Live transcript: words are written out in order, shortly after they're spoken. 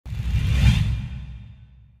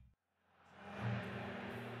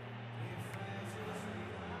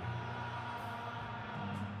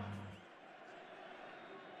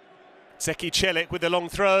Zeki Celik with the long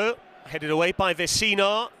throw, headed away by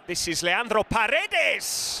Vecino. This is Leandro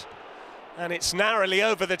Paredes, and it's narrowly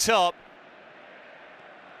over the top.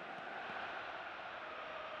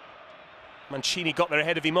 Mancini got there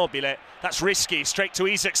ahead of Immobile. That's risky, straight to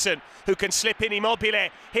Isaacson, who can slip in Immobile.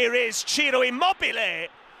 Here is Ciro Immobile,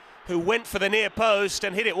 who went for the near post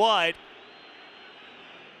and hit it wide.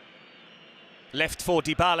 Left for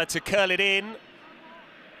Dybala to curl it in.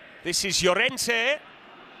 This is Llorente.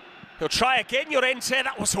 He'll try again, Llorente.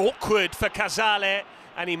 That was awkward for Casale,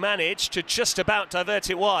 and he managed to just about divert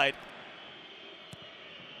it wide.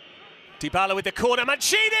 Dybala with the corner,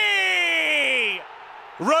 Mancini!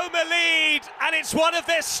 Roma lead, and it's one of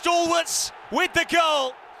their stalwarts with the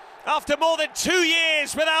goal. After more than 2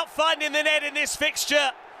 years without finding the net in this fixture,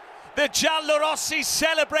 the Giallorossi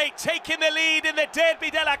celebrate taking the lead in the Derby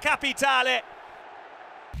della Capitale.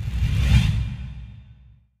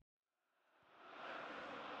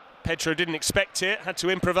 Pedro didn't expect it, had to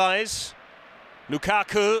improvise.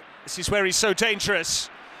 Lukaku, this is where he's so dangerous.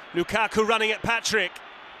 Lukaku running at Patrick.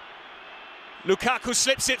 Lukaku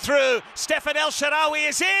slips it through. Stefan El Shaarawy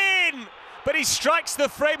is in, but he strikes the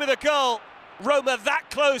frame of the goal. Roma that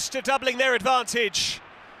close to doubling their advantage.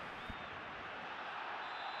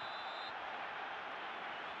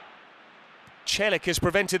 Celik has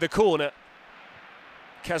prevented the corner.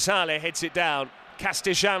 Casale heads it down.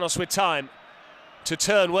 Castellanos with time to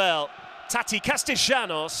turn well. Tati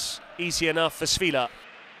Castellanos, easy enough for Svila.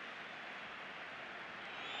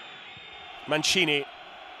 Mancini,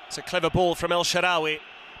 it's a clever ball from El Shaarawy.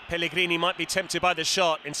 Pellegrini might be tempted by the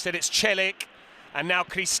shot. Instead it's Celik, and now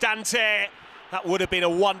Cristante. That would have been a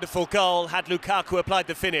wonderful goal had Lukaku applied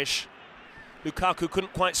the finish. Lukaku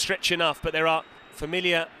couldn't quite stretch enough, but there are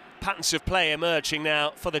familiar patterns of play emerging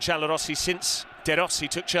now for the Giallorossi since De Rossi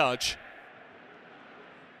took charge.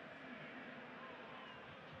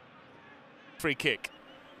 Free kick.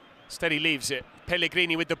 Steady leaves it.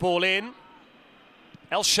 Pellegrini with the ball in.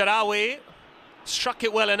 El Shaarawy struck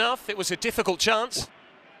it well enough. It was a difficult chance.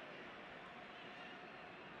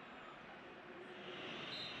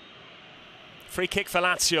 Free kick for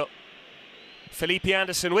Lazio. Felipe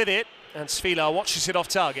Anderson with it, and Svila watches it off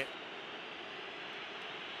target.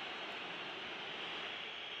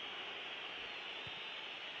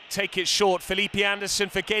 Take it short, Felipe Anderson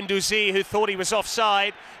for Guendouzi, who thought he was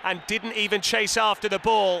offside and didn't even chase after the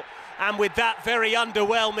ball. And with that very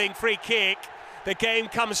underwhelming free kick, the game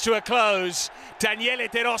comes to a close. Daniele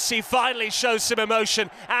De Rossi finally shows some emotion,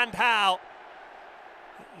 and how.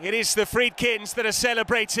 It is the Friedkins that are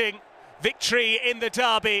celebrating victory in the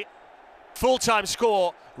derby. Full-time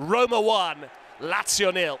score, Roma 1,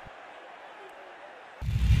 Lazio 0.